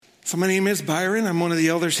So my name is Byron. I'm one of the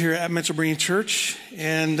elders here at Mitchell Breen Church,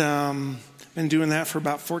 and been doing that for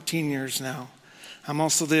about 14 years now. I'm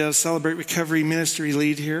also the Celebrate Recovery Ministry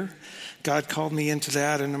lead here. God called me into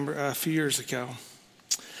that a few years ago.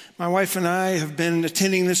 My wife and I have been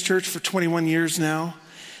attending this church for 21 years now,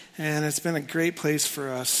 and it's been a great place for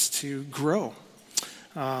us to grow.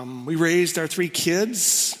 We raised our 3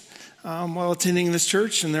 kids while attending this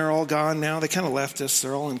church, and they're all gone now. They kind of left us.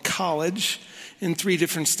 They're all in college in 3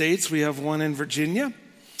 different states. We have one in Virginia,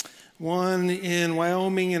 one in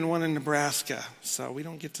Wyoming, and one in Nebraska. So we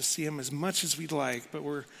don't get to see them as much as we'd like, but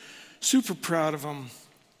we're super proud of them.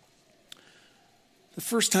 The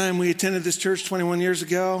first time we attended this church 21 years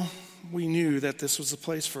ago, we knew that this was the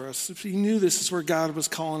place for us. We knew this is where God was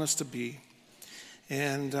calling us to be.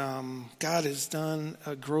 And God has done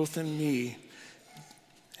a growth in me.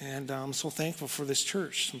 And I'm so thankful for this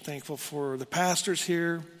church. I'm thankful for the pastors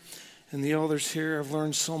here and the elders here. I've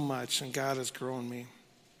learned so much, and God has grown me.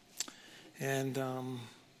 And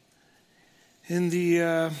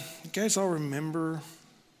you guys all remember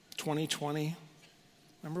 2020?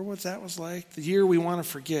 Remember what that was like? The year we want to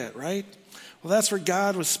forget, right? Well, that's where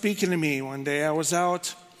God was speaking to me one day. I was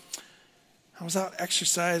out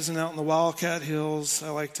exercising out in the Wildcat Hills. I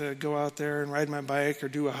like to go out there and ride my bike or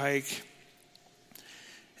do a hike.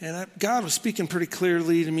 And God was speaking pretty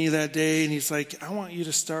clearly to me that day, and he's like, I want you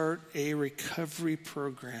to start a recovery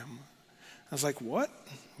program. I was like, what?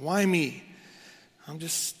 Why me?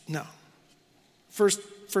 No.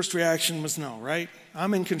 First reaction was no, right?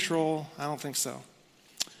 I'm in control. I don't think so.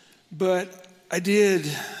 But I did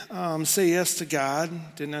say yes to God.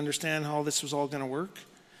 Didn't understand how this was all going to work.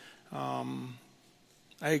 I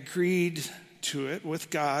agreed to it with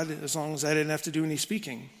God as long as I didn't have to do any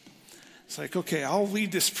speaking. It's like, okay, I'll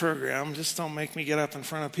lead this program. Just don't make me get up in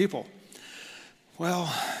front of people. Well,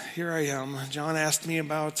 here I am. John asked me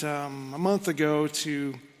about a month ago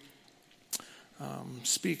to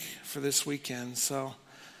speak for this weekend. So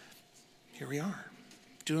here we are,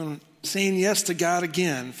 saying yes to God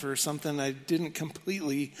again for something I didn't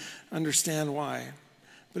completely understand why.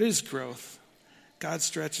 But it is growth. God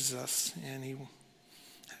stretches us, and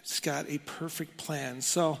He's got a perfect plan.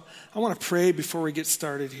 So I want to pray before we get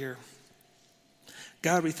started here.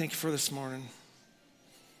 God, we thank you for this morning.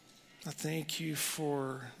 I thank you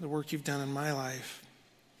for the work you've done in my life.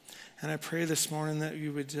 And I pray this morning that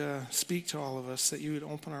you would speak to all of us, that you would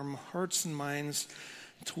open our hearts and minds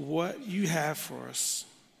to what you have for us.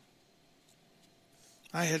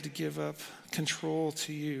 I had to give up control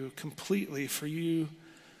to you completely for you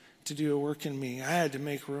to do a work in me. I had to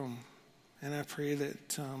make room. And I pray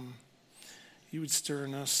that you would stir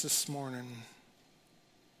in us this morning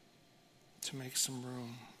to make some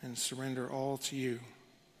room and surrender all to you.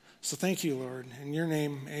 So thank you, Lord. In your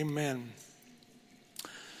name, amen.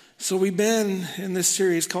 So we've been in this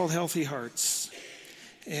series called Healthy Hearts.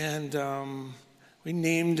 And we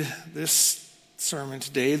named this sermon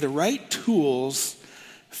today, The Right Tools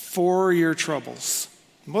for Your Troubles.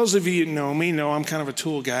 Most of you know me, know I'm kind of a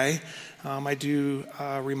tool guy. I do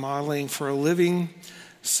remodeling for a living.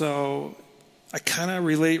 So I kind of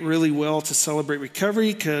relate really well to Celebrate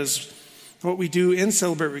Recovery, because what we do in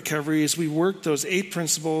Celebrate Recovery is we work those 8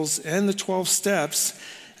 principles and the 12 steps,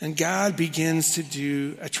 and God begins to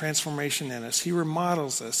do a transformation in us. He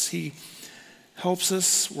remodels us. He helps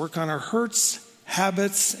us work on our hurts,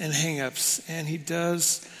 habits, and hang-ups, and He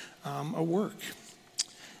does a work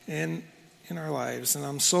in our lives, and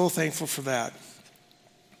I'm so thankful for that.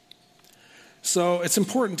 So it's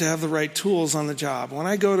important to have the right tools on the job. When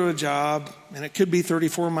I go to a job, and it could be 30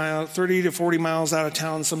 to 40 miles out of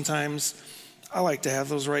town sometimes, I like to have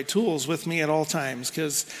those right tools with me at all times,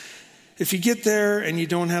 because if you get there and you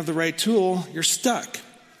don't have the right tool, you're stuck.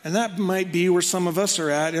 And that might be where some of us are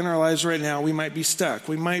at in our lives right now. We might be stuck.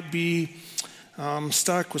 We might be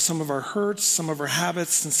stuck with some of our hurts, some of our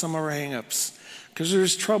habits, and some of our hang-ups, because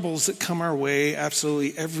there's troubles that come our way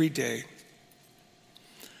absolutely every day.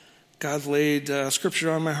 God laid scripture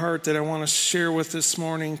on my heart that I want to share with this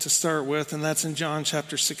morning to start with, and that's in John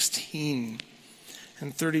chapter 16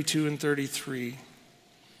 and 32 and 33.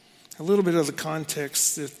 A little bit of the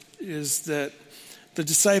context is that the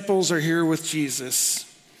disciples are here with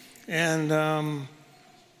Jesus, and I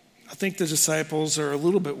think the disciples are a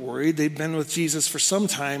little bit worried. They've been with Jesus for some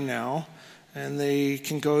time now, and they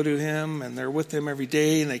can go to him, and they're with him every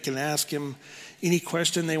day, and they can ask him any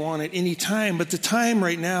question they want at any time. But the time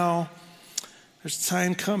right now, there's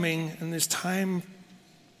time coming, and this time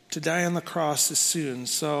to die on the cross is soon.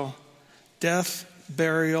 So death,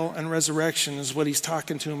 burial, and resurrection is what he's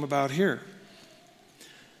talking to him about here.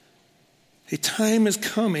 A time is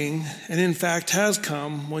coming, and in fact has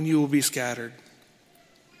come, when you will be scattered.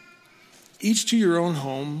 Each to your own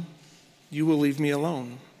home, you will leave me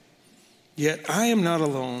alone. Yet I am not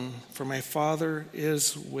alone, for my Father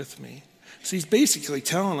is with me. So he's basically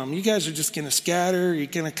telling them, you guys are just going to scatter, you're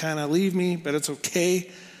going to kind of leave me, but it's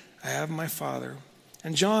okay. I have my Father.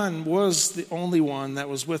 And John was the only one that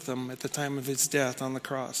was with him at the time of his death on the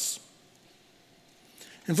cross.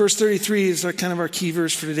 And verse 33 is kind of our key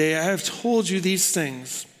verse for today. I have told you these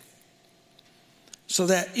things so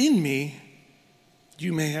that in me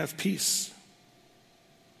you may have peace.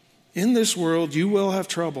 In this world you will have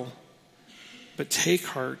trouble, but take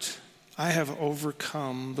heart. I have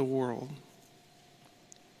overcome the world.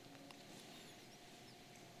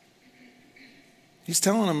 He's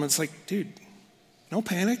telling them, it's like, dude, no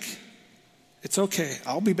panic. It's okay.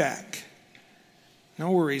 I'll be back.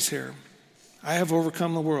 No worries here. I have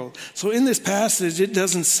overcome the world. So in this passage, it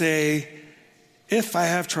doesn't say, if I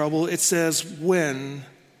have trouble. It says, when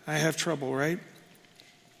I have trouble, right?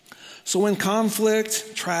 So when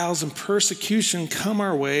conflict, trials, and persecution come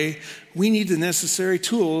our way, we need the necessary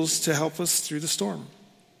tools to help us through the storm.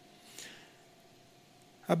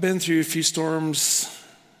 I've been through a few storms,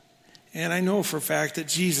 and I know for a fact that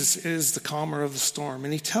Jesus is the calmer of the storm.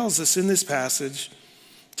 And he tells us in this passage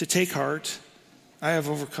to take heart. I have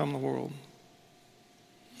overcome the world.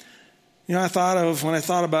 You know, when I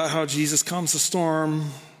thought about how Jesus calms the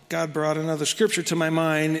storm, God brought another scripture to my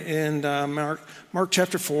mind in Mark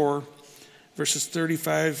chapter 4, verses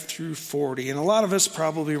 35 through 40. And a lot of us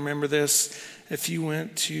probably remember this if you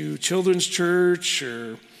went to children's church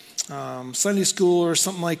or Sunday school or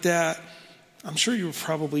something like that. I'm sure you were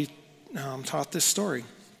probably taught this story.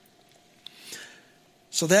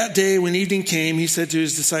 So that day when evening came, he said to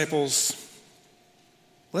his disciples,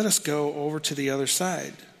 let us go over to the other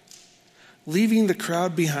side. Leaving the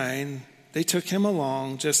crowd behind, they took him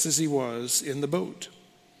along just as he was in the boat.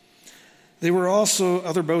 There were also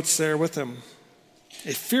other boats there with him.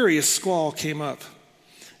 A furious squall came up,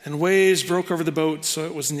 and waves broke over the boat so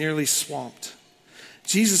it was nearly swamped.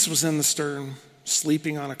 Jesus was in the stern,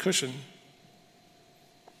 sleeping on a cushion.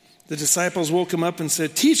 The disciples woke him up and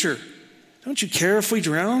said, Teacher, don't you care if we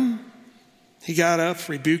drown? He got up,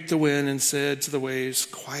 rebuked the wind, and said to the waves,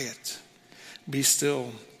 Quiet, be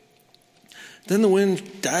still. Then the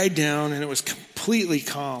wind died down, and it was completely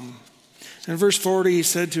calm. In verse 40, he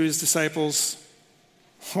said to his disciples,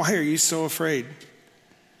 Why are you so afraid?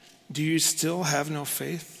 Do you still have no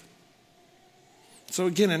faith? So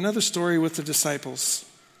again, another story with the disciples.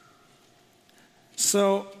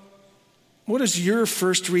 So, what is your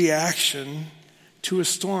first reaction to a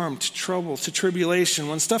storm, to trouble, to tribulation?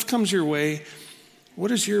 When stuff comes your way,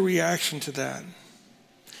 what is your reaction to that?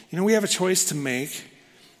 You know, we have a choice to make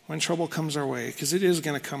when trouble comes our way, because it is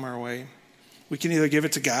going to come our way. We can either give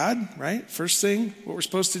it to God, right? First thing, what we're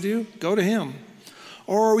supposed to do, go to him.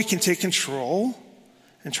 Or we can take control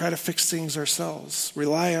and try to fix things ourselves,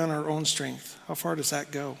 rely on our own strength. How far does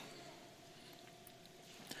that go?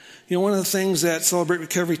 You know, one of the things that Celebrate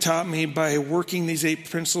Recovery taught me by working these 8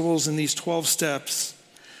 principles and these 12 steps,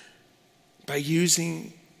 by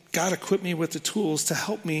using, God equipped me with the tools to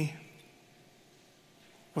help me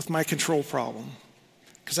with my control problem.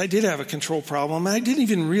 Because I did have a control problem, and I didn't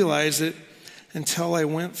even realize it until I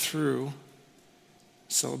went through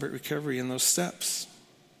Celebrate Recovery in those steps.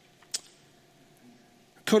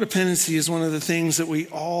 Codependency is one of the things that we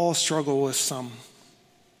all struggle with some.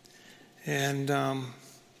 And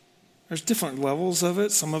there's different levels of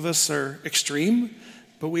it. Some of us are extreme,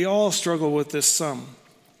 but we all struggle with this some.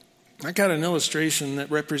 I got an illustration that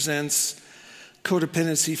represents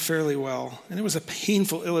codependency fairly well. And it was a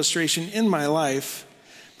painful illustration in my life,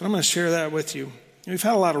 but I'm going to share that with you. We've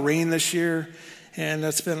had a lot of rain this year, and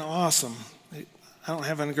that's been awesome. I don't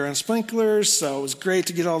have underground sprinklers, so it was great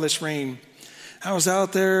to get all this rain. I was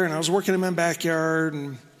out there, and I was working in my backyard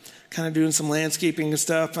and kind of doing some landscaping and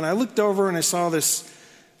stuff, and I looked over and I saw this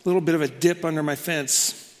little bit of a dip under my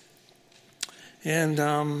fence. And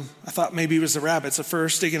I thought maybe it was the rabbits at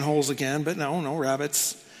first, digging holes again, but no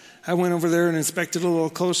rabbits. I went over there and inspected a little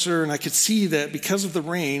closer, and I could see that because of the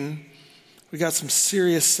rain, we got some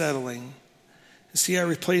serious settling. You see, I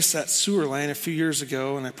replaced that sewer line a few years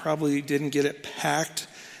ago, and I probably didn't get it packed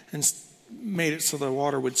and made it so the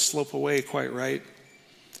water would slope away quite right.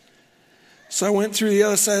 So I went through the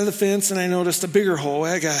other side of the fence, and I noticed a bigger hole.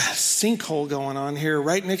 I got a sinkhole going on here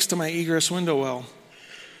right next to my egress window well.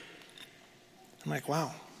 I'm like,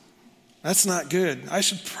 wow, that's not good. I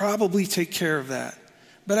should probably take care of that.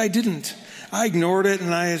 But I didn't. I ignored it,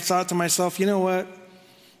 and I thought to myself, you know what?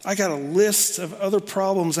 I got a list of other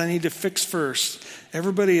problems I need to fix first.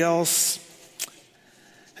 Everybody else,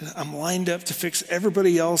 I'm lined up to fix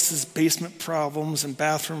everybody else's basement problems and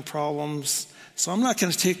bathroom problems. So I'm not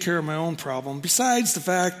going to take care of my own problem. Besides the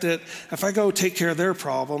fact that if I go take care of their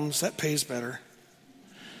problems, that pays better.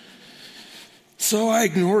 So I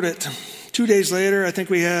ignored it. 2 days later, I think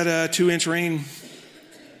we had a 2-inch rain.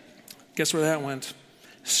 Guess where that went?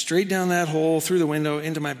 Straight down that hole, through the window,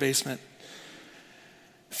 into my basement.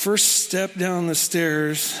 First step down the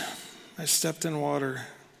stairs, I stepped in water.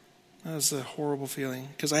 That was a horrible feeling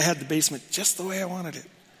because I had the basement just the way I wanted it.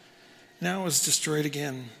 Now it was destroyed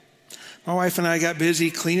again. My wife and I got busy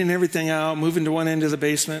cleaning everything out, moving to one end of the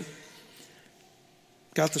basement,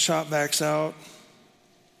 got the shop vacs out,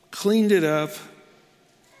 cleaned it up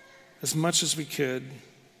as much as we could,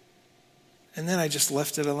 and then I just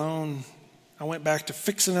left it alone. I went back to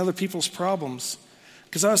fixing other people's problems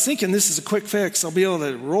because I was thinking this is a quick fix. I'll be able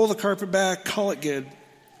to roll the carpet back, call it good.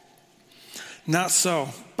 Not so.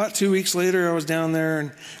 About 2 weeks later, I was down there,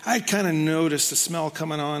 and I'd kind of noticed a smell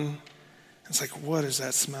coming on. I was like, what is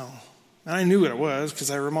that smell? And I knew what it was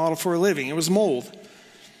because I remodeled for a living. It was mold.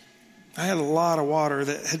 I had a lot of water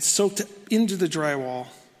that had soaked into the drywall,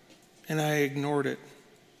 and I ignored it.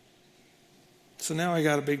 So now I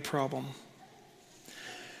got a big problem.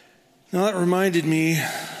 Now that reminded me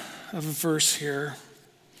of a verse here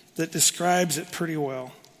that describes it pretty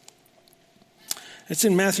well. It's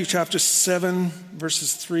in Matthew chapter 7,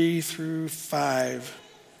 verses 3 through 5.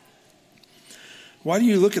 Why do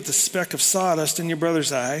you look at the speck of sawdust in your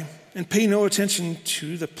brother's eye and pay no attention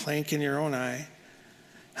to the plank in your own eye?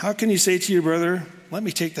 How can you say to your brother, let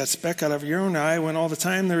me take that speck out of your own eye, when all the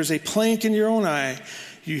time there is a plank in your own eye?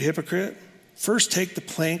 You hypocrite, first take the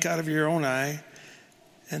plank out of your own eye,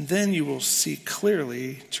 and then you will see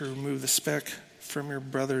clearly to remove the speck from your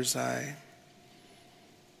brother's eye.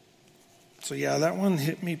 So yeah, that one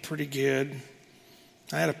hit me pretty good.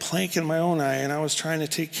 I had a plank in my own eye, and I was trying to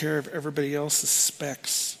take care of everybody else's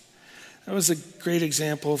specks. That was a great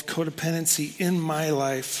example of codependency in my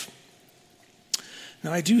life.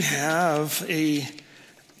 Now, I do have a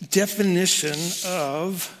definition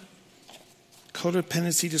of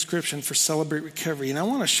codependency description for Celebrate Recovery, and I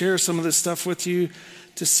want to share some of this stuff with you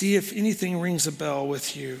to see if anything rings a bell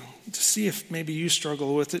with you, to see if maybe you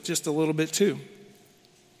struggle with it just a little bit too.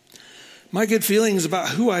 My good feelings about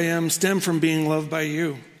who I am stem from being loved by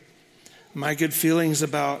you. My good feelings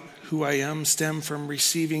about who I am stem from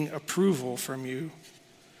receiving approval from you.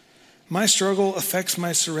 My struggle affects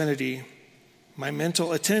my serenity. My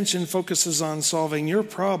mental attention focuses on solving your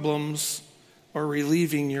problems or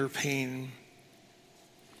relieving your pain.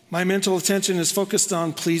 My mental attention is focused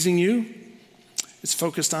on pleasing you. It's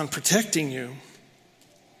focused on protecting you.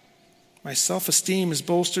 My self-esteem is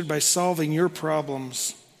bolstered by solving your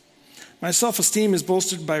problems. My self-esteem is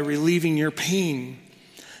bolstered by relieving your pain.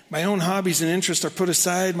 My own hobbies and interests are put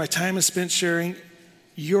aside. My time is spent sharing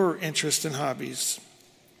your interests and hobbies.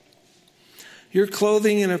 Your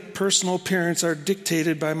clothing and a personal appearance are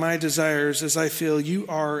dictated by my desires, as I feel you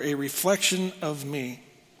are a reflection of me.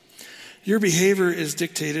 Your behavior is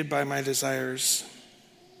dictated by my desires,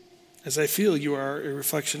 as I feel you are a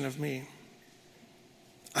reflection of me.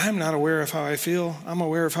 I am not aware of how I feel. I'm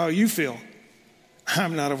aware of how you feel.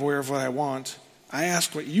 I'm not aware of what I want. I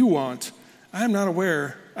ask what you want. I am not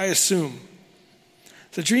aware. I assume.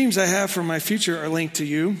 The dreams I have for my future are linked to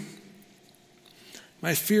you.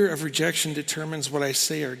 My fear of rejection determines what I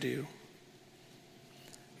say or do.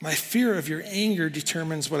 My fear of your anger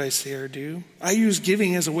determines what I say or do. I use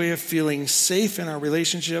giving as a way of feeling safe in our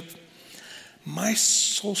relationship. My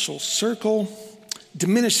social circle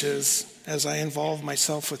diminishes as I involve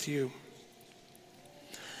myself with you.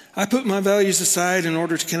 I put my values aside in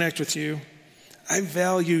order to connect with you. I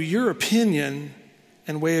value your opinion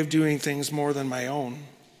and way of doing things more than my own.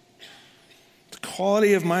 The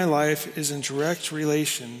quality of my life is in direct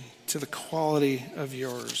relation to the quality of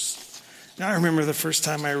yours. Now, I remember the first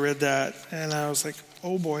time I read that, and I was like,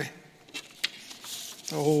 oh boy.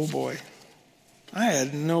 Oh boy. I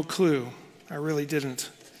had no clue. I really didn't.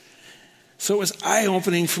 So it was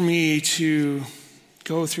eye-opening for me to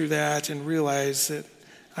go through that and realize that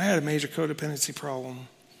I had a major codependency problem.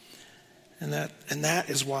 And that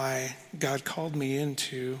is why God called me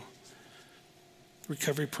into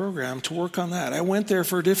recovery program to work on that. I went there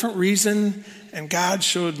for a different reason, and God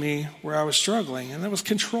showed me where I was struggling, and that was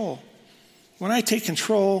control. When I take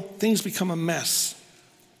control, things become a mess.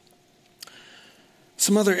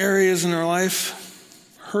 Some other areas in our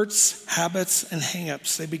life, hurts, habits, and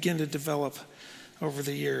hang-ups, they begin to develop over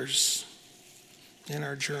the years in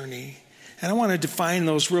our journey. And I want to define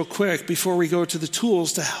those real quick before we go to the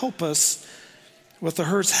tools to help us with the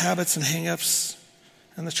hurts, habits, and hang-ups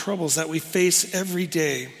and the troubles that we face every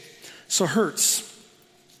day. So hurts.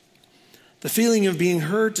 The feeling of being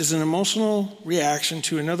hurt is an emotional reaction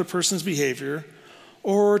to another person's behavior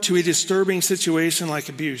or to a disturbing situation like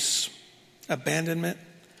abuse, abandonment,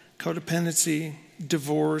 codependency,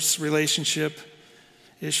 divorce, relationship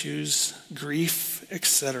issues, grief,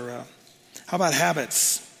 etc. How about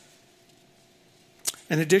habits?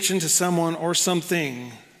 An addiction to someone or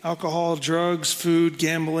something, alcohol, drugs, food,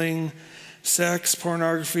 gambling, sex,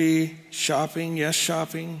 pornography, shopping, yes,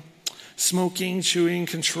 shopping, smoking, chewing,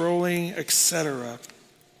 controlling, etc.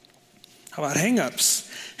 How about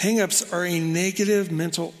hang-ups? Hang-ups are a negative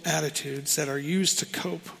mental attitudes that are used to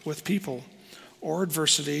cope with people or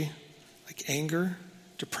adversity like anger,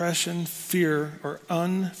 depression, fear, or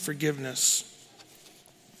unforgiveness.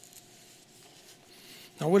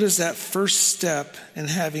 Now, what is that first step in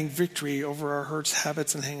having victory over our hurts,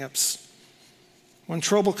 habits, and hang-ups? When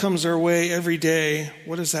trouble comes our way every day,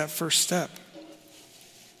 what is that first step?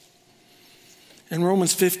 In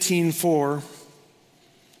Romans 15:4,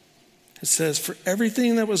 it says, "For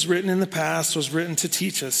everything that was written in the past was written to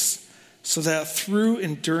teach us, so that through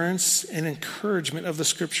endurance and encouragement of the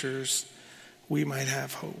Scriptures, we might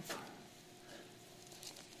have hope."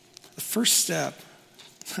 The first step,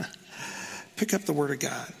 pick up the Word of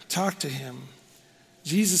God. Talk to Him.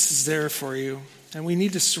 Jesus is there for you, and we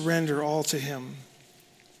need to surrender all to Him.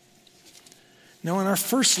 Now, in our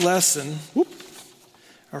first lesson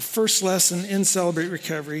in Celebrate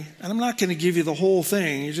Recovery, and I'm not going to give you the whole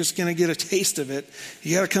thing, you're just going to get a taste of it.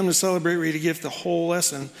 You got to come to Celebrate Recovery to get the whole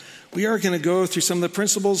lesson. We are going to go through some of the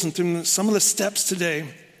principles and through some of the steps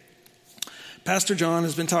today. Pastor John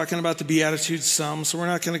has been talking about the Beatitudes some, so we're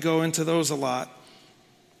not going to go into those a lot.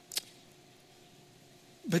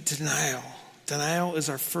 But denial is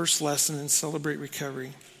our first lesson in Celebrate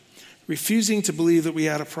Recovery. Refusing to believe that we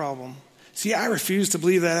had a problem. See, I refused to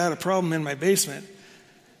believe that I had a problem in my basement.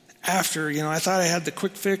 After, I thought I had the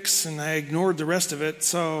quick fix and I ignored the rest of it.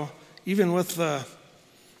 So even with that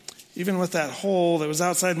hole that was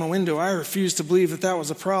outside my window, I refused to believe that that was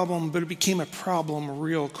a problem, but it became a problem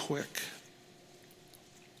real quick.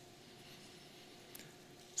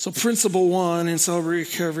 So principle 1 in Celebrate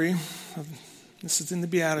Recovery, this is in the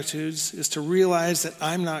Beatitudes, is to realize that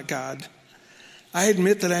I'm not God. I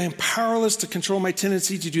admit that I am powerless to control my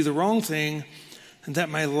tendency to do the wrong thing and that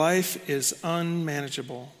my life is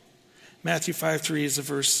unmanageable. Matthew 5:3 is the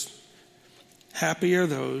verse. Happy are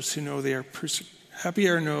those who know they are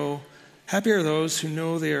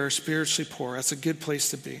spiritually poor. That's a good place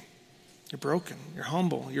to be. You're broken. You're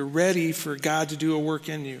humble. You're ready for God to do a work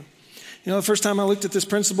in you. The first time I looked at this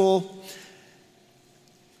principle,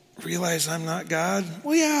 realized I'm not God.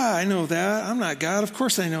 Well, yeah, I know that. I'm not God. Of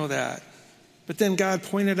course I know that. But then God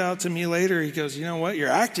pointed out to me later, He goes, you know what?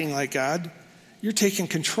 You're acting like God. You're taking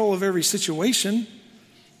control of every situation.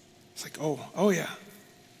 It's like, oh yeah.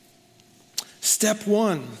 Step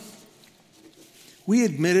 1. We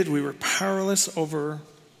admitted we were powerless over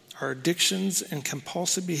our addictions and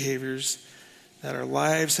compulsive behaviors, that our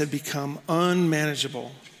lives had become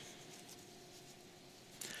unmanageable.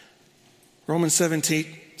 Romans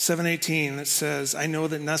 7:18, that says, "I know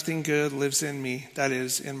that nothing good lives in me, that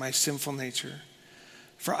is, in my sinful nature.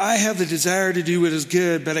 For I have the desire to do what is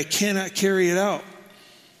good, but I cannot carry it out."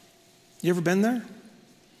 You ever been there?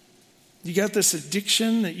 You got this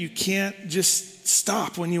addiction that you can't just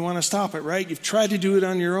stop when you want to stop it, right? You've tried to do it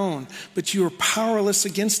on your own, but you are powerless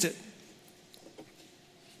against it.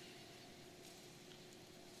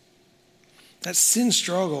 That sin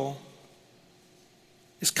struggle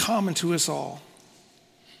is common to us all.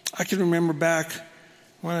 I can remember back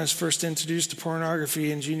when I was first introduced to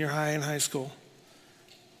pornography in junior high and high school.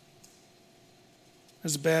 It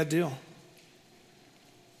was a bad deal.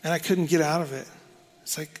 And I couldn't get out of it.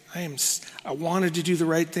 It's like I wanted to do the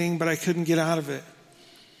right thing, but I couldn't get out of it.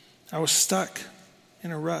 I was stuck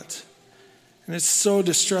in a rut. And it's so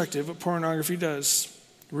destructive what pornography does.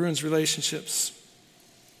 It ruins relationships.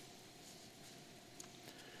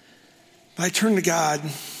 But I turned to God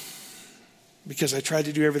because I tried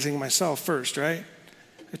to do everything myself first, right?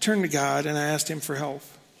 I turned to God and I asked Him for help.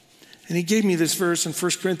 And He gave me this verse in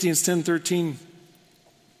 1 Corinthians 10:13.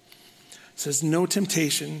 It says, "No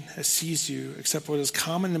temptation has seized you except what is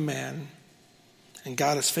common to man, and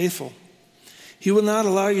God is faithful. He will not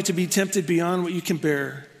allow you to be tempted beyond what you can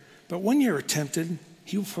bear. But when you are tempted,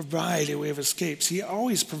 He will provide a way of escape." He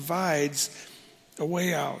always provides a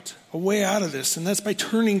way out of this, and that's by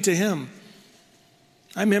turning to Him.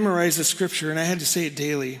 I memorized the scripture, and I had to say it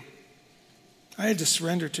daily. I had to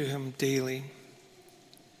surrender to Him daily.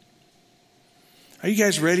 Are you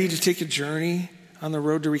guys ready to take a journey on the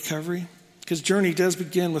road to recovery? because journey does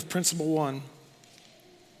begin with principle 1.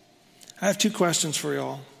 I have 2 questions for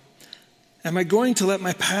y'all. Am I going to let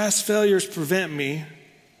my past failures prevent me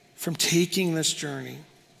from taking this journey?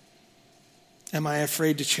 Am I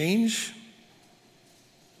afraid to change?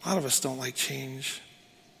 A lot of us don't like change.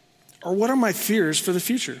 Or what are my fears for the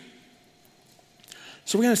future?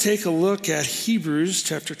 So we're going to take a look at Hebrews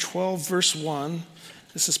chapter 12, verse 1.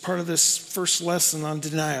 This is part of this first lesson on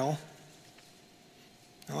denial.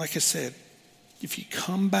 And like I said, if you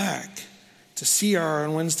come back to CR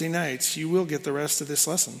on Wednesday nights, you will get the rest of this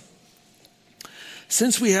lesson.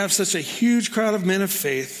 Since we have such a huge crowd of men of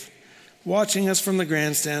faith watching us from the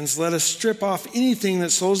grandstands, let us strip off anything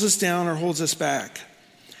that slows us down or holds us back,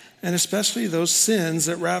 and especially those sins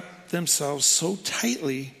that wrap themselves so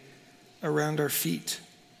tightly around our feet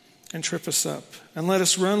and trip us up. And let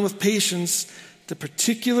us run with patience the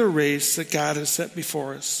particular race that God has set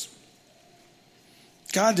before us.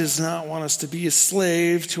 God does not want us to be a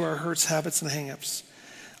slave to our hurts, habits, and hang-ups.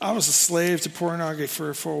 I was a slave to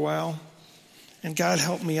pornography for a while, and God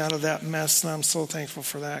helped me out of that mess, and I'm so thankful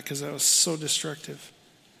for that because that was so destructive.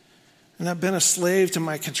 And I've been a slave to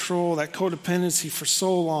my control, that codependency for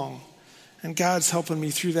so long. And God's helping me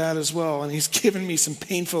through that as well. And he's given me some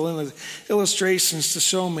painful illustrations to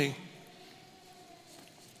show me.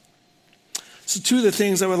 So 2 of the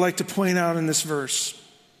things I would like to point out in this verse.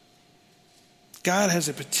 God has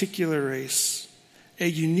a particular race, a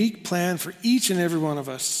unique plan for each and every one of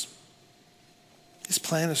us. His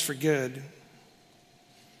plan is for good.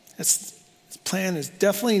 His plan is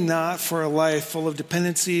definitely not for a life full of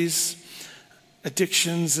dependencies,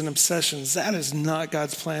 addictions, and obsessions. That is not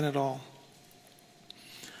God's plan at all.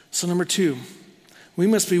 So number 2, we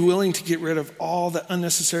must be willing to get rid of all the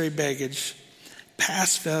unnecessary baggage,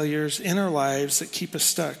 past failures in our lives that keep us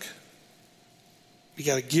stuck. We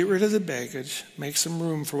got to get rid of the baggage, make some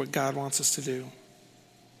room for what God wants us to do.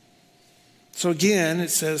 So again, it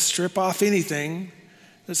says strip off anything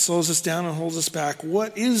that slows us down and holds us back.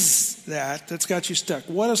 What is that that's got you stuck?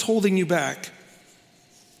 What is holding you back?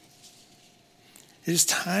 It is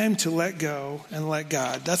time to let go and let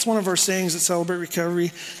God. That's one of our sayings at Celebrate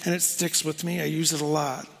Recovery, and it sticks with me. I use it a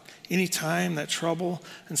lot. Anytime that trouble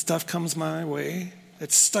and stuff comes my way,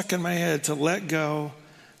 it's stuck in my head to let go,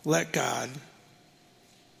 let God.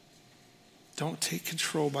 Don't take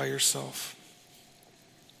control by yourself.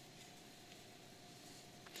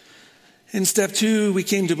 In step 2, we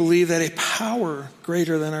came to believe that a power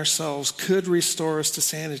greater than ourselves could restore us to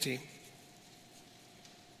sanity.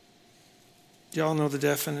 Y'all know the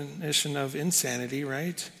definition of insanity,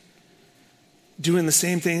 right? Doing the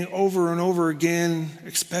same thing over and over again,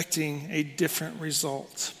 expecting a different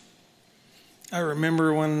result. I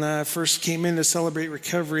remember when I first came in to Celebrate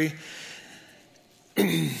Recovery,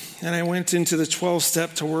 and I went into the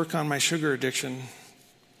 12-step to work on my sugar addiction.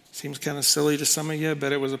 Seems kind of silly to some of you,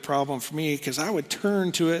 but it was a problem for me because I would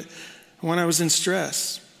turn to it when I was in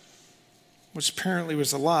stress, which apparently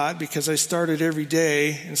was a lot because I started every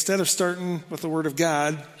day. Instead of starting with the Word of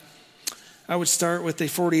God, I would start with a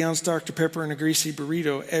 40-ounce Dr. Pepper and a greasy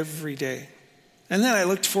burrito every day. And then I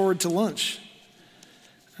looked forward to lunch.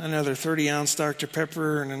 Another 30-ounce Dr.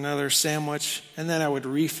 Pepper and another sandwich, and then I would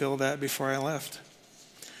refill that before I left.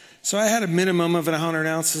 So I had a minimum of 100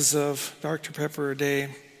 ounces of Dr. Pepper a day,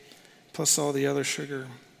 plus all the other sugar.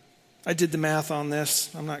 I did the math on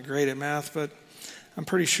this. I'm not great at math, but I'm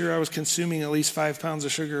pretty sure I was consuming at least 5 pounds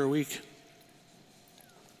of sugar a week.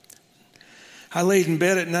 I laid in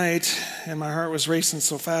bed at night, and my heart was racing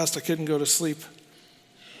so fast I couldn't go to sleep.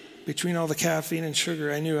 Between all the caffeine and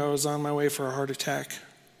sugar, I knew I was on my way for a heart attack.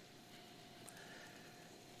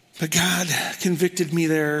 But God convicted me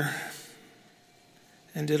there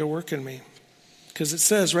and did a work in me. Because it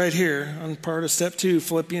says right here on part of step 2,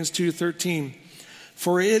 Philippians 2:13,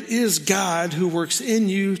 for it is God who works in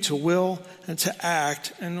you to will and to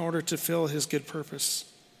act in order to fulfill his good purpose.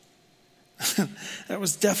 That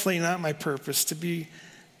was definitely not my purpose, to be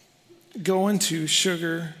going to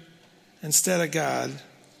sugar instead of God.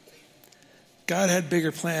 God had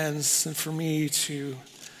bigger plans than for me to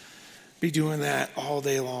be doing that all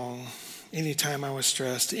day long, anytime I was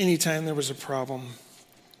stressed, anytime there was a problem.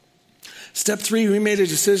 Step 3, we made a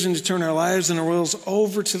decision to turn our lives and our wills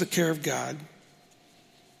over to the care of God.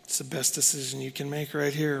 It's the best decision you can make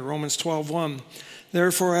right here. Romans 12:1.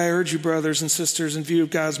 Therefore, I urge you, brothers and sisters, in view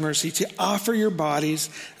of God's mercy, to offer your bodies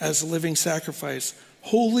as a living sacrifice,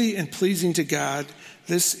 holy and pleasing to God.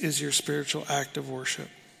 This is your spiritual act of worship.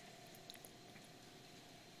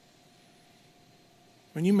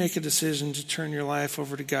 When you make a decision to turn your life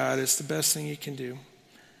over to God, it's the best thing you can do.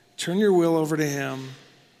 Turn your will over to him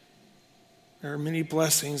There are many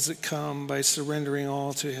blessings that come by surrendering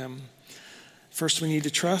all to him. First, we need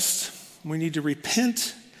to trust. We need to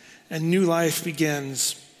repent, and new life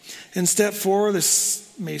begins. In step 4,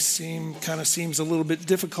 this may seems a little bit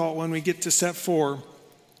difficult when we get to step 4.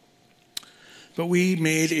 But we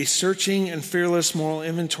made a searching and fearless moral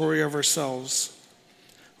inventory of ourselves.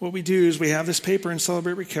 What we do is we have this paper in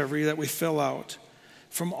Celebrate Recovery that we fill out.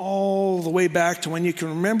 From all the way back to when you can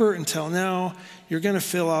remember until now, you're going to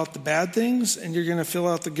fill out the bad things and you're going to fill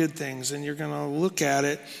out the good things. And you're going to look at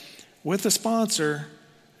it with a sponsor,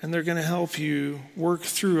 and they're going to help you work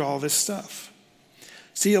through all this stuff.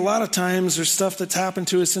 See, a lot of times there's stuff that's happened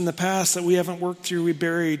to us in the past that we haven't worked through, we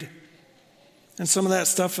buried. And some of that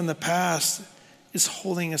stuff in the past is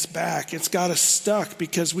holding us back. It's got us stuck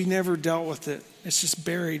because we never dealt with it. It's just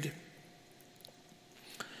buried.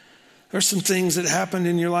 There's some things that happened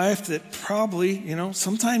in your life that probably,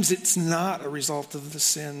 sometimes it's not a result of the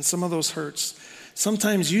sin. Some of those hurts.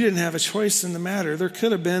 Sometimes you didn't have a choice in the matter. There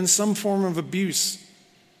could have been some form of abuse.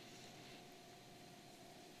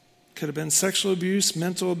 Could have been sexual abuse,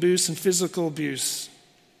 mental abuse, and physical abuse.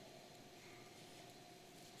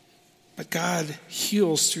 But God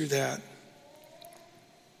heals through that.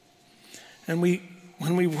 And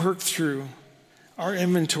when we work through our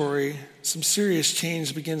inventory, some serious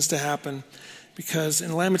change begins to happen. Because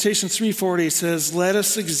in Lamentations 3:40 it says, "Let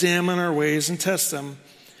us examine our ways and test them,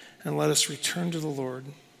 and let us return to the Lord."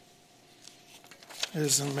 It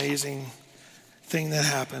is an amazing thing that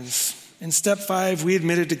happens. In step 5, we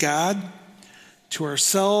admitted to God, to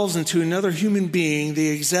ourselves, and to another human being the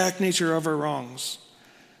exact nature of our wrongs.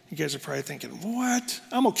 You guys are probably thinking, what?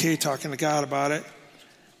 I'm okay talking to God about it,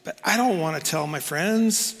 but I don't want to tell my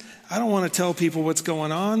friends. I don't want to tell people what's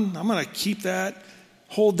going on. I'm going to keep that,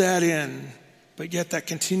 hold that in. But yet that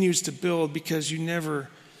continues to build because you never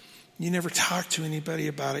talked to anybody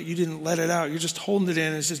about it. You didn't let it out. You're just holding it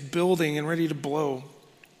in. It's just building and ready to blow.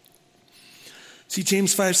 See,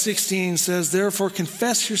 James 5:16 says, "Therefore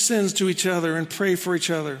confess your sins to each other and pray for each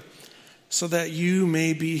other so that you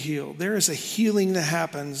may be healed." There is a healing that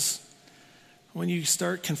happens when you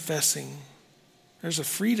start confessing. There's a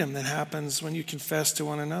freedom that happens when you confess to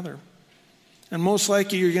one another. And most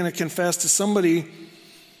likely you're going to confess to somebody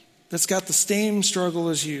that's got the same struggle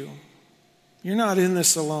as you. You're not in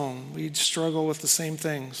this alone. We struggle with the same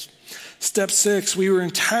things. Step 6, we were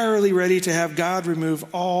entirely ready to have God remove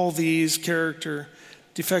all these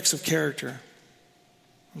defects of character.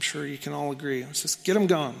 I'm sure you can all agree. Let's just get them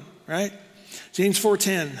gone, right? James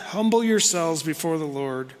 4:10, "Humble yourselves before the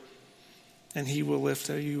Lord, and he will lift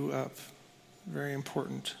you up." Very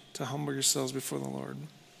important to humble yourselves before the Lord.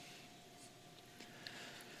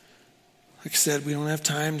 Like I said, we don't have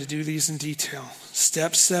time to do these in detail.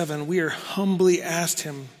 Step 7, we humbly asked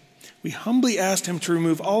him to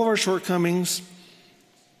remove all of our shortcomings.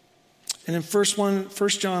 And in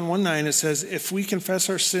 1 John 1:9 it says, "If we confess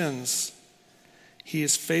our sins, he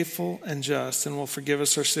is faithful and just and will forgive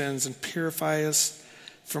us our sins and purify us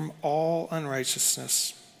from all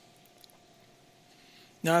unrighteousness."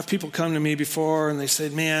 Now, if people come to me before and they say,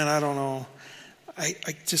 "Man, I don't know. I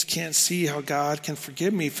just can't see how God can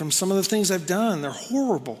forgive me from some of the things I've done. They're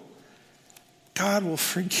horrible." God will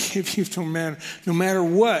forgive you no matter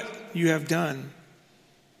what you have done.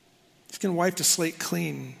 He's going to wipe the slate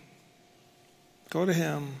clean. Go to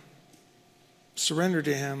him. Surrender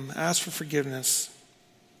to him. Ask for forgiveness.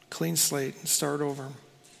 Clean slate and start over.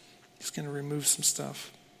 He's going to remove some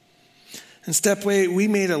stuff. In step 8, we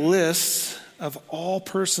made a list of all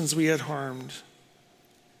persons we had harmed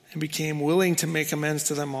and became willing to make amends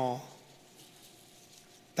to them all.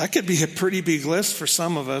 That could be a pretty big list for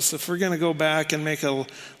some of us if we're going to go back and make a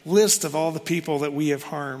list of all the people that we have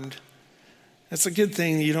harmed. It's a good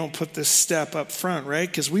thing you don't put this step up front, right?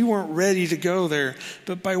 Because we weren't ready to go there.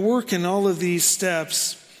 But by working all of these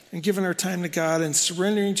steps and giving our time to God and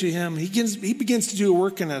surrendering to him, he begins to do a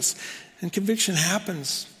work in us. And conviction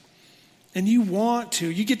happens. And you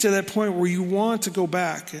get to that point where you want to go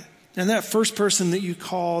back. And that first person that you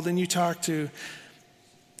called and you talked to,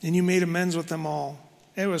 and you made amends with them all,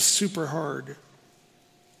 it was super hard.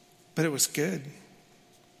 But it was good.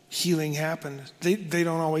 Healing happened. They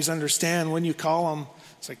don't always understand when you call them.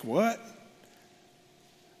 It's like, what?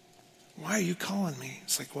 Why are you calling me?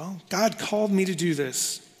 It's like, well, God called me to do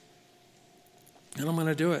this. And I'm going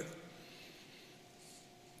to do it.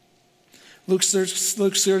 Luke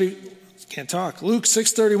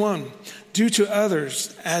 6:31. "Do to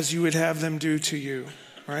others as you would have them do to you."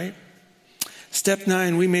 Right? Step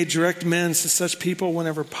 9, we made direct amends to such people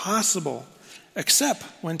whenever possible, except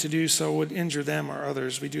when to do so would injure them or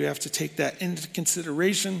others. We do have to take that into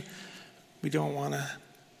consideration. We don't want to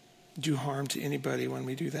do harm to anybody when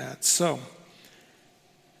we do that. So,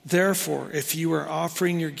 therefore, if you are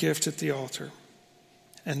offering your gift at the altar,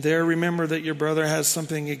 and there remember that your brother has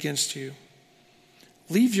something against you,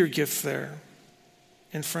 leave your gift there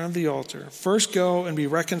in front of the altar. First go and be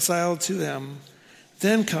reconciled to them,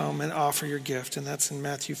 then come and offer your gift. And that's in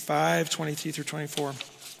Matthew 5:23 through 24.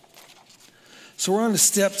 So we're on to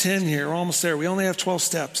step 10 here. We're almost there. We only have 12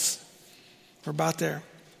 steps. We're about there.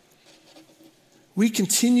 We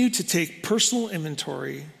continue to take personal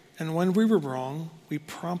inventory, and when we were wrong, we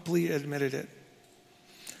promptly admitted it.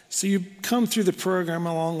 So you've come through the program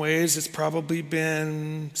a long ways. It's probably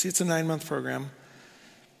been, it's a 9-month program.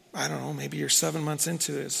 I don't know, maybe you're 7 months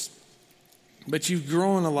into this. But you've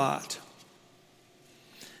grown a lot.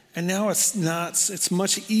 And now it's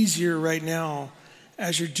much easier right now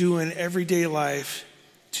as you're doing everyday life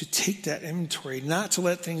to take that inventory, not to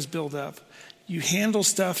let things build up. You handle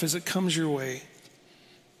stuff as it comes your way.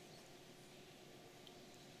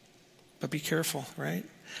 But be careful, right?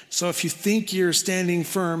 So if you think you're standing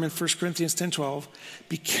firm in 1 Corinthians 10:12,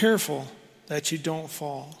 be careful that you don't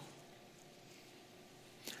fall.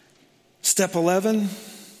 Step 11,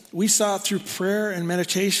 we sought through prayer and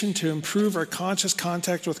meditation to improve our conscious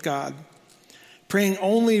contact with God, praying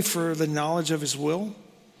only for the knowledge of His will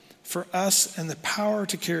for us and the power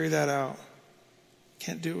to carry that out.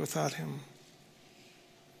 Can't do it without Him.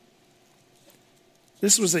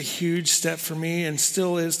 This was a huge step for me and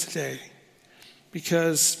still is today,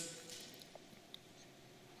 because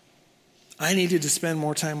I needed to spend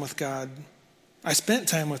more time with God. I spent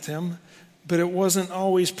time with Him, but it wasn't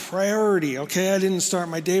always priority, okay? I didn't start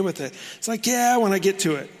my day with it. It's like, yeah, when I get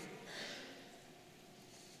to it.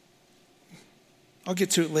 I'll get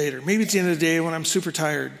to it later. Maybe at the end of the day when I'm super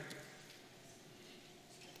tired. It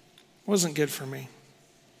wasn't good for me.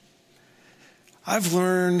 I've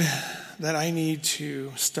learned that I need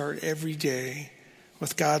to start every day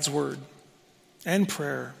with God's Word and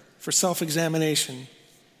prayer for self-examination.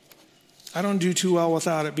 I don't do too well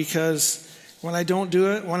without it, because when I don't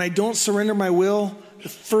do it, when I don't surrender my will the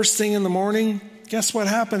first thing in the morning, guess what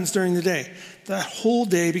happens during the day? That whole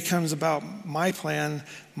day becomes about my plan,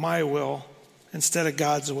 my will, instead of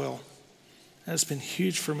God's will. That's been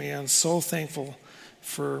huge for me. I'm so thankful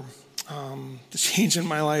for the change in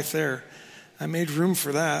my life there. I made room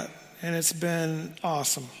for that, and it's been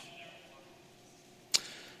awesome.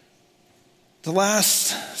 The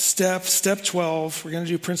last step, step 12, we're going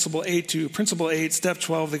to do principle 8 too. Principle 8, step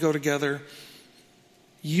 12, they go together.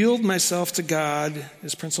 Yield myself to God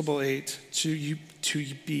is principle 8, to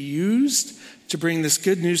be used to bring this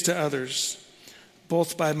good news to others,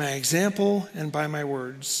 both by my example and by my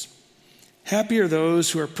words. Happy are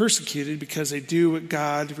those who are persecuted because they do what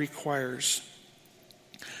God requires.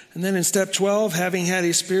 And then in step 12, having had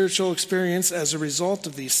a spiritual experience as a result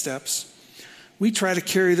of these steps, we try to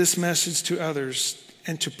carry this message to others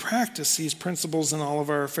and to practice these principles in all of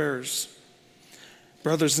our affairs.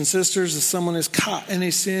 Brothers and sisters, if someone is caught in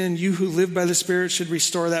a sin, you who live by the Spirit should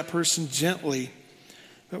restore that person gently.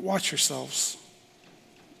 But watch yourselves.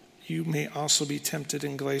 You may also be tempted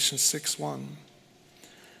in Galatians 6:1.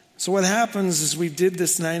 So what happens is we did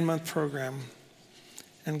this 9-month program,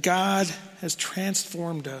 and God has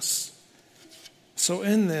transformed us. So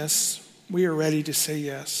in this, we are ready to say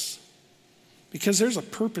yes. Because there's a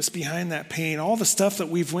purpose behind that pain. All the stuff that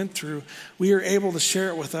we've went through, we are able to share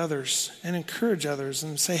it with others and encourage others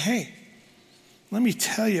and say, hey, let me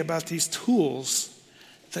tell you about these tools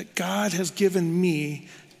that God has given me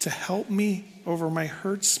to help me over my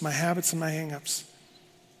hurts, my habits, and my hang-ups.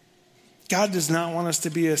 God does not want us to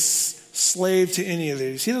be a slave to any of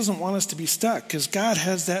these. He doesn't want us to be stuck, because God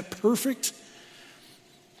has that perfect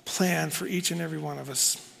plan for each and every one of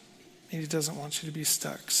us. And He doesn't want you to be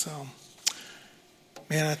stuck. So,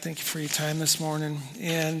 man, I thank you for your time this morning.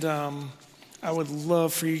 And I would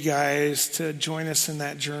love for you guys to join us in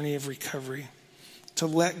that journey of recovery, to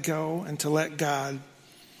let go and to let God,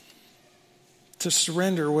 to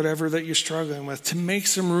surrender whatever that you're struggling with, to make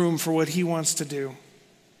some room for what He wants to do.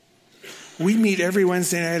 We meet every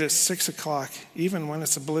Wednesday night at 6 o'clock, even when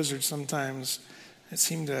it's a blizzard sometimes. It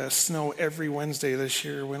seemed to snow every Wednesday this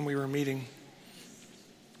year when we were meeting.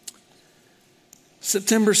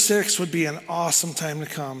 September 6th would be an awesome time to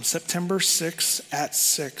come. September 6th at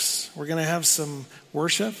 6. We're going to have some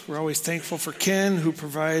worship. We're always thankful for Ken, who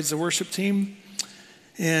provides the worship team.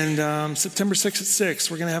 And September 6th at 6,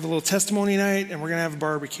 we're going to have a little testimony night, and we're going to have a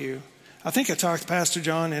barbecue. I think I talked Pastor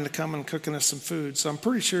John into coming and cooking us some food, so I'm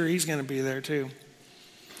pretty sure he's going to be there too.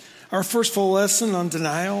 Our first full lesson on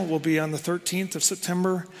denial will be on the 13th of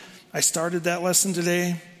September. I started that lesson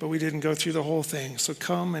today, but we didn't go through the whole thing. So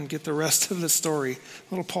come and get the rest of the story.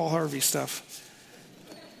 Little Paul Harvey stuff.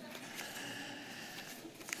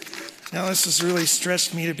 Now, this has really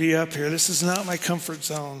stretched me to be up here. This is not my comfort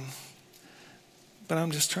zone. But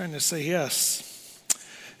I'm just trying to say yes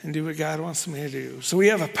and do what God wants me to do. So we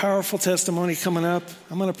have a powerful testimony coming up.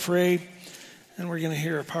 I'm going to pray, and we're going to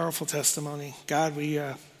hear a powerful testimony. God, we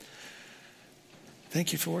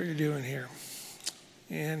thank you for what you're doing here.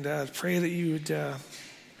 And pray that you would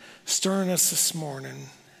stir in us this morning,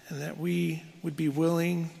 and that we would be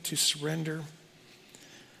willing to surrender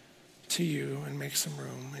to you and make some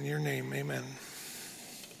room. In your name, amen.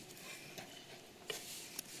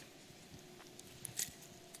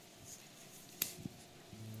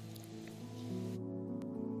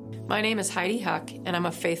 My name is Heidi Huck, and I'm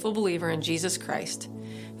a faithful believer in Jesus Christ,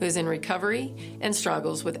 who is in recovery and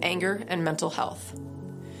struggles with anger and mental health.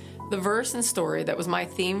 The verse and story that was my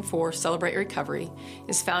theme for Celebrate Recovery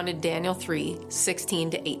is found in Daniel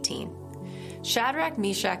 3:16-18. Shadrach,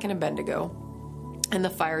 Meshach, and Abednego in the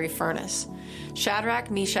fiery furnace. Shadrach,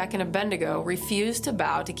 Meshach, and Abednego refused to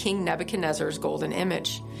bow to King Nebuchadnezzar's golden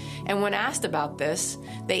image. And when asked about this,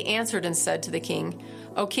 they answered and said to the king,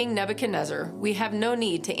 "O King Nebuchadnezzar, we have no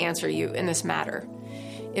need to answer you in this matter.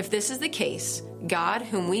 If this is the case, God,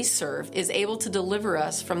 whom we serve, is able to deliver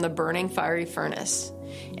us from the burning fiery furnace.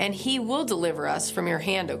 And he will deliver us from your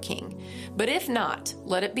hand, O king. But if not,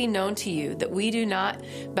 let it be known to you that we do not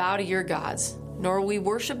bow to your gods, nor will we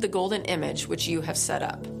worship the golden image which you have set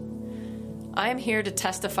up." I am here to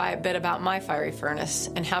testify a bit about my fiery furnace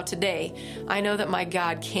and how today I know that my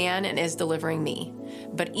God can and is delivering me.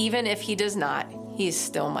 But even if he does not, he is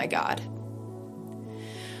still my God.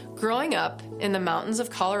 Growing up in the mountains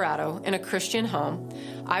of Colorado in a Christian home,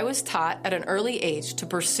 I was taught at an early age to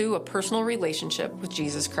pursue a personal relationship with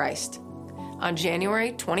Jesus Christ. On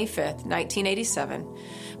January 25th, 1987,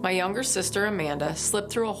 my younger sister Amanda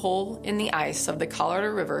slipped through a hole in the ice of the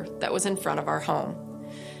Colorado River that was in front of our home.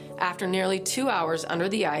 After nearly 2 hours under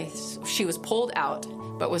the ice, she was pulled out,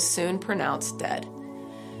 but was soon pronounced dead.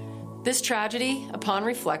 This tragedy, upon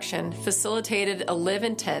reflection, facilitated a live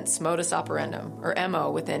intense modus operandum, or MO,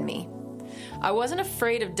 within me. I wasn't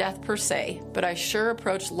afraid of death per se, but I sure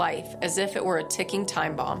approached life as if it were a ticking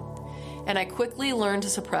time bomb, and I quickly learned to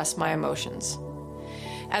suppress my emotions.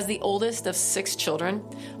 As the oldest of 6 children,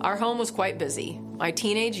 our home was quite busy. My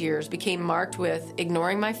teenage years became marked with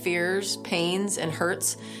ignoring my fears, pains, and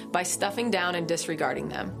hurts by stuffing down and disregarding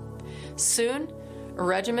them. Soon, a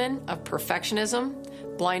regimen of perfectionism,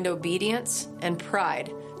 blind obedience, and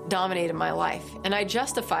pride dominated my life, and I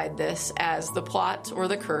justified this as the plot or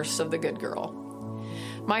the curse of the good girl.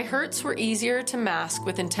 My hurts were easier to mask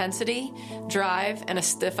with intensity, drive, and a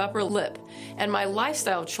stiff upper lip, and my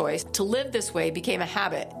lifestyle choice to live this way became a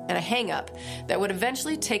habit and a hang-up that would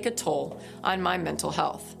eventually take a toll on my mental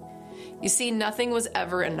health. You see, nothing was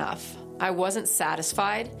ever enough. I wasn't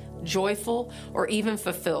satisfied, joyful, or even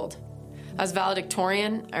fulfilled. As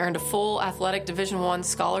valedictorian, I earned a full athletic Division I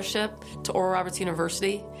scholarship to Oral Roberts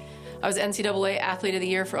University. I was NCAA Athlete of the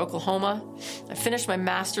Year for Oklahoma. I finished my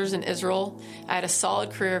master's in Israel. I had a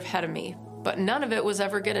solid career ahead of me, but none of it was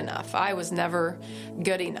ever good enough. I was never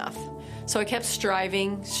good enough. So I kept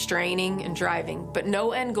striving, straining, and driving, but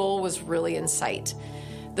no end goal was really in sight.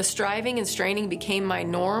 The striving and straining became my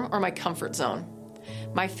norm or my comfort zone.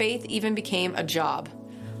 My faith even became a job,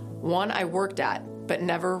 one I worked at but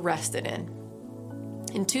never rested in.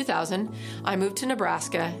 In 2000, I moved to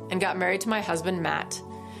Nebraska and got married to my husband, Matt.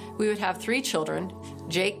 We would have 3 children,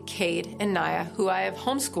 Jake, Cade, and Naya, who I have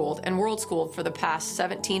homeschooled and world schooled for the past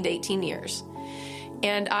 17 to 18 years.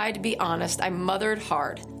 And to be honest, I mothered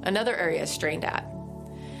hard, another area I strained at.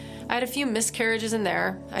 I had a few miscarriages in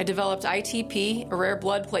there. I developed ITP, a rare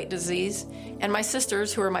blood plate disease, and my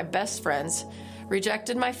sisters, who were my best friends,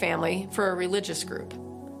 rejected my family for a religious group,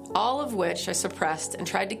 all of which I suppressed and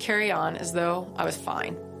tried to carry on as though I was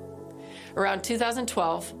fine. Around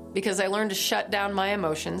 2012, because I learned to shut down my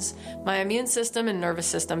emotions, my immune system and nervous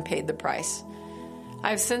system paid the price. I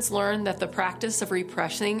have since learned that the practice of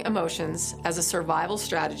repressing emotions as a survival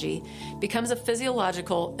strategy becomes a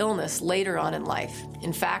physiological illness later on in life.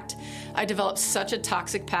 In fact, I developed such a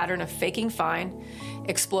toxic pattern of faking fine,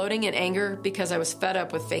 exploding in anger because I was fed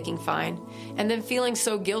up with faking fine, and then feeling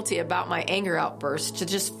so guilty about my anger outbursts to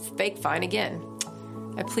just fake fine again.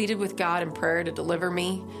 I pleaded with God in prayer to deliver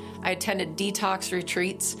me. I attended detox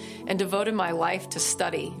retreats and devoted my life to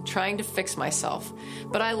study, trying to fix myself,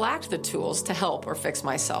 but I lacked the tools to help or fix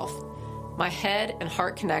myself. My head and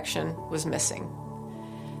heart connection was missing.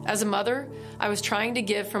 As a mother, I was trying to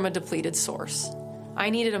give from a depleted source. I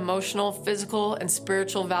needed emotional, physical, and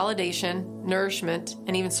spiritual validation, nourishment,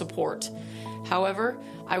 and even support. However,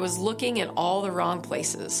 I was looking in all the wrong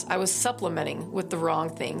places. I was supplementing with the wrong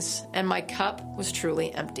things, and my cup was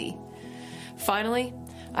truly empty. Finally,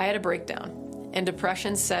 I had a breakdown, and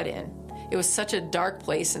depression set in. It was such a dark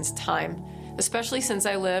place in time, especially since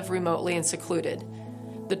I live remotely and secluded.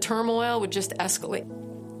 The turmoil would just escalate,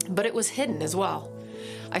 but it was hidden as well.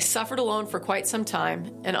 I suffered alone for quite some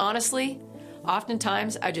time, and honestly,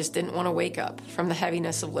 oftentimes I just didn't want to wake up from the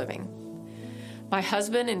heaviness of living. My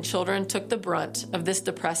husband and children took the brunt of this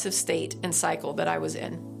depressive state and cycle that I was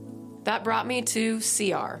in. That brought me to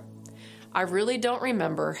CR. I really don't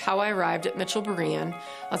remember how I arrived at Mitchell Berean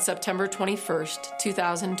on September 21st,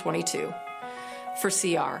 2022 for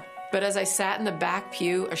CR. But as I sat in the back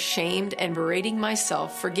pew, ashamed and berating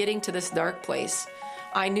myself for getting to this dark place,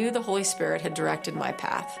 I knew the Holy Spirit had directed my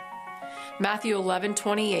path. Matthew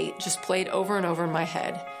 11:28 just played over and over in my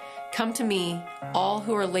head. Come to me, all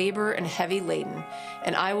who are labor and heavy laden,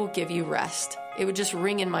 and I will give you rest. It would just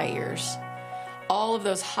ring in my ears. All of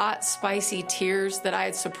those hot, spicy tears that I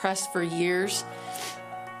had suppressed for years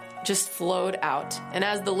just flowed out. And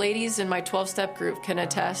as the ladies in my 12-step group can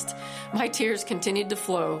attest, my tears continued to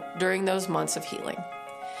flow during those months of healing.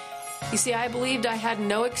 You see, I believed I had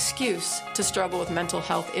no excuse to struggle with mental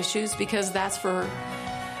health issues because that's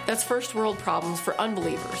first world problems for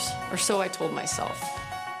unbelievers, or so I told myself.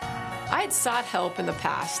 I had sought help in the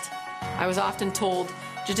past. I was often told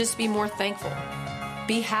to just be more thankful.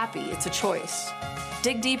 Be happy, it's a choice.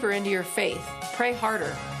 Dig deeper into your faith. Pray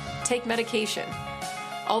harder. Take medication.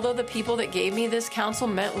 Although the people that gave me this counsel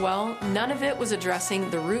meant well, none of it was addressing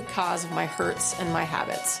the root cause of my hurts and my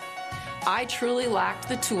habits. I truly lacked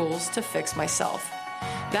the tools to fix myself.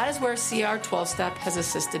 That is where CR 12-Step has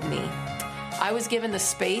assisted me. I was given the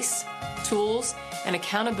space, tools, and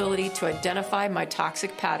accountability to identify my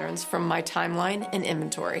toxic patterns from my timeline and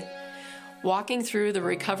inventory. Walking through the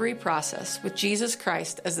recovery process with Jesus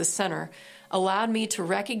Christ as the center allowed me to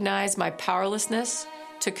recognize my powerlessness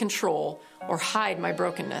to control or hide my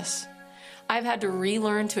brokenness. I've had to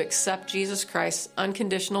relearn to accept Jesus Christ's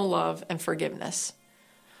unconditional love and forgiveness.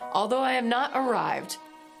 Although I have not arrived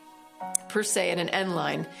per se at an end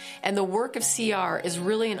line, and the work of CR is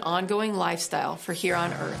really an ongoing lifestyle for here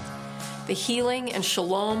on earth, the healing and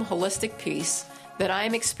shalom holistic peace that I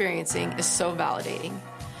am experiencing is so validating.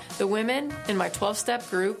 The women in my 12-step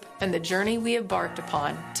group and the journey we embarked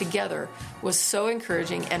upon together was so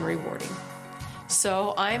encouraging and rewarding.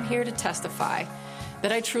 So I am here to testify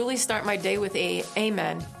that I truly start my day with a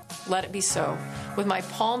amen, let it be so, with my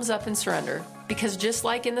palms up in surrender, because just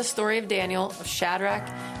like in the story of Daniel, of Shadrach,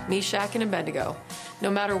 Meshach, and Abednego, no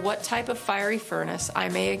matter what type of fiery furnace I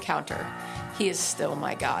may encounter, he is still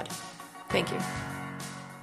my God. Thank you.